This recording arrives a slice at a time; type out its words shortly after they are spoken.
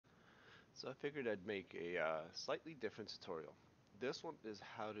So I figured I'd make a slightly different tutorial. This one is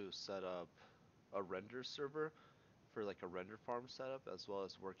how to set up a render server for like a render farm setup, as well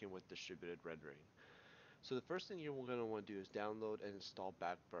as working with distributed rendering. So the first thing you're going to want to do is download and install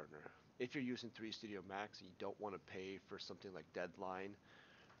Backburner. If you're using 3 Studio Max and you don't want to pay for something like Deadline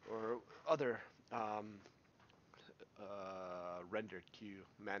or other um, render queue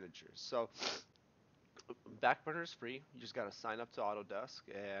managers. So Backburner is free. You just got to sign up to Autodesk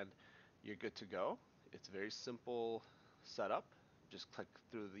and you're good to go. It's a very simple setup. Just click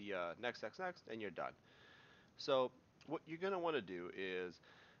through the next, and you're done. So what you're gonna want to do is,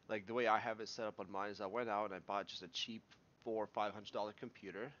 like the way I have it set up on mine is I went out and I bought just a cheap $400 or $500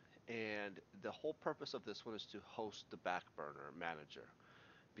 computer, and the whole purpose of this one is to host the Backburner manager.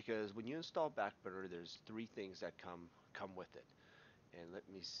 Because when you install Backburner, there's three things that come with it. And let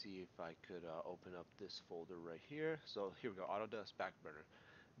me see if I could open up this folder right here. So here we go, Autodesk Backburner.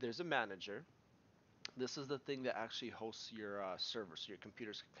 There's a manager. This is the thing that actually hosts your server, so your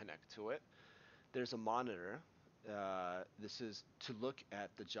computers can connect to it. There's a monitor. This is to look at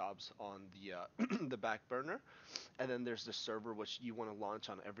the jobs on the the back burner, and then there's the server which you want to launch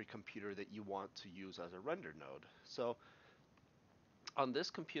on every computer that you want to use as a render node. So on this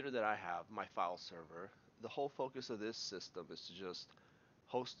computer that I have, my file server, the whole focus of this system is to just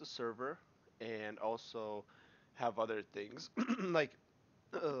host the server and also have other things like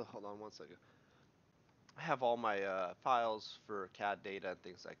hold on one second. I have all my files for CAD data and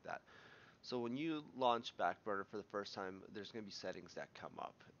things like that. So when you launch Backburner for the first time, there's going to be settings that come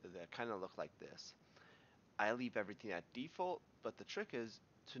up that kind of look like this. I leave everything at default, but the trick is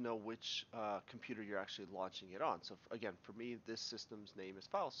to know which computer you're actually launching it on. So again, for me, this system's name is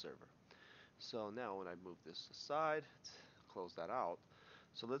file server. So now when I move this aside, close that out.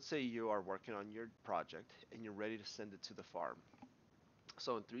 So let's say you are working on your project and you're ready to send it to the farm.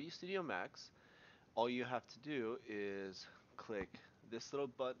 So in 3D Studio Max, all you have to do is click this little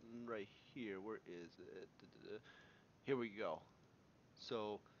button right here. Where is it? Here we go.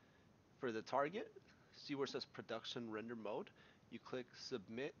 So for the target, see where it says production render mode, you click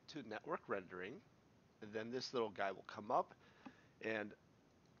submit to network rendering, and then this little guy will come up. And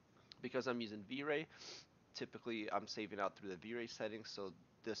because I'm using Vray, typically I'm saving out through the Vray settings, so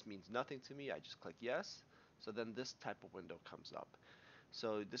this means nothing to me. I just click yes. So then this type of window comes up.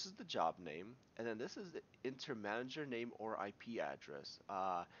 So this is the job name, and then this is the intermanager name or IP address.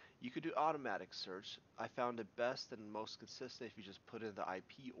 You could do automatic search. I found it best and most consistent if you just put in the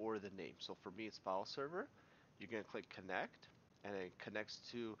IP or the name. So for me, it's file server. You're going to click connect, and it connects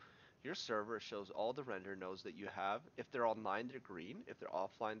to your server. It shows all the render nodes that you have. If they're online, they're green. If they're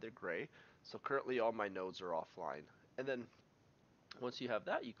offline, they're gray. So currently all my nodes are offline. And then once you have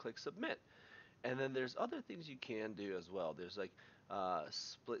that, you click submit. And then there's other things you can do as well. There's like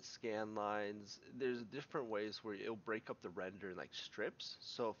split scan lines. There's different ways where it'll break up the render in like strips.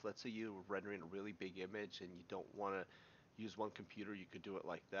 So if let's say you're rendering a really big image and you don't want to use one computer, you could do it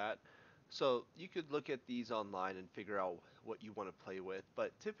like that. So you could look at these online and figure out what you want to play with.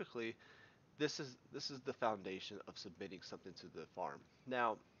 But typically, this is the foundation of submitting something to the farm.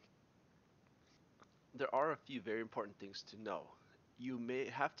 Now, there are a few very important things to know. You may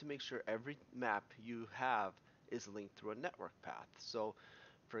have to make sure every map you have is linked through a network path. So,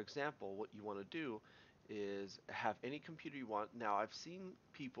 for example, what you want to do is have any computer you want. Now, I've seen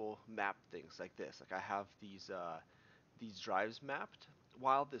people map things like this. Like I have these drives mapped.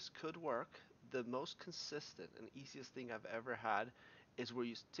 While this could work, the most consistent and easiest thing I've ever had is where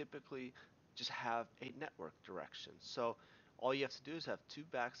you typically just have a network direction. So all you have to do is have two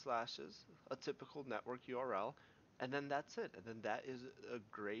backslashes, a typical network URL, and then that's it. And then that is a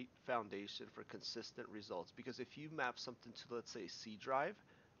great foundation for consistent results. Because if you map something to, let's say, C drive,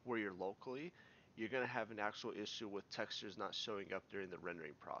 where you're locally, you're going to have an actual issue with textures not showing up during the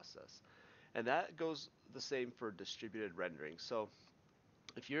rendering process. And that goes the same for distributed rendering. So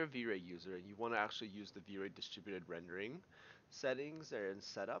if you're a V-Ray user and you want to actually use the V-Ray distributed rendering settings or in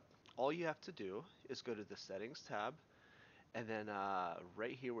setup, all you have to do is go to the settings tab, and then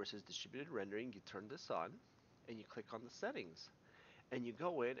right here where it says distributed rendering, you turn this on and you click on the settings. And you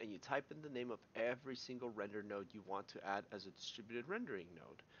go in and you type in the name of every single render node you want to add as a distributed rendering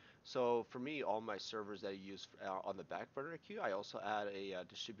node. So for me, all my servers that I use on the Backburner queue, I also add a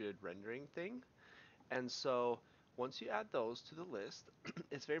distributed rendering thing. And so once you add those to the list,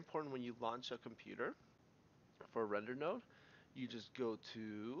 it's very important when you launch a computer for a render node, you just go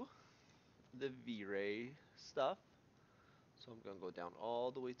to the V-Ray stuff. So I'm going to go down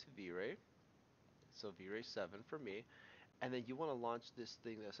all the way to V-Ray. So V-Ray 7 for me. And then you want to launch this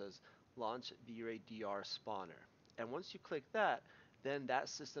thing that says launch V-Ray DR spawner. And once you click that, then that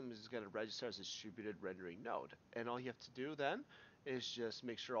system is going to register as a distributed rendering node. And all you have to do then is just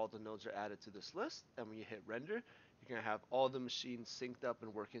make sure all the nodes are added to this list. And when you hit render, you're going to have all the machines synced up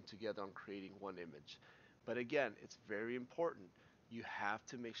and working together on creating one image. But again, it's very important. You have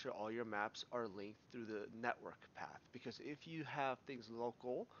to make sure all your maps are linked through the network path, because if you have things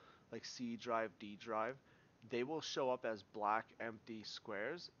local, like C drive, D drive, they will show up as black empty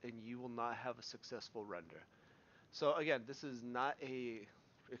squares and you will not have a successful render. So again, this is not a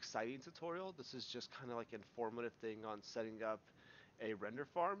exciting tutorial. This is just kind of like informative thing on setting up a render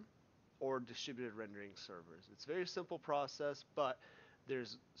farm or distributed rendering servers. It's a very simple process, but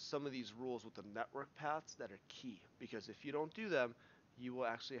there's some of these rules with the network paths that are key, because if you don't do them, you will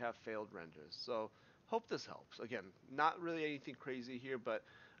actually have failed renders. So hope this helps. Again, not really anything crazy here, but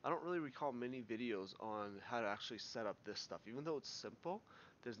I don't really recall many videos on how to actually set up this stuff. Even though it's simple,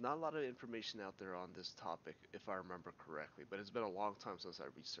 there's not a lot of information out there on this topic, if I remember correctly, but it's been a long time since I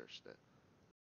researched it.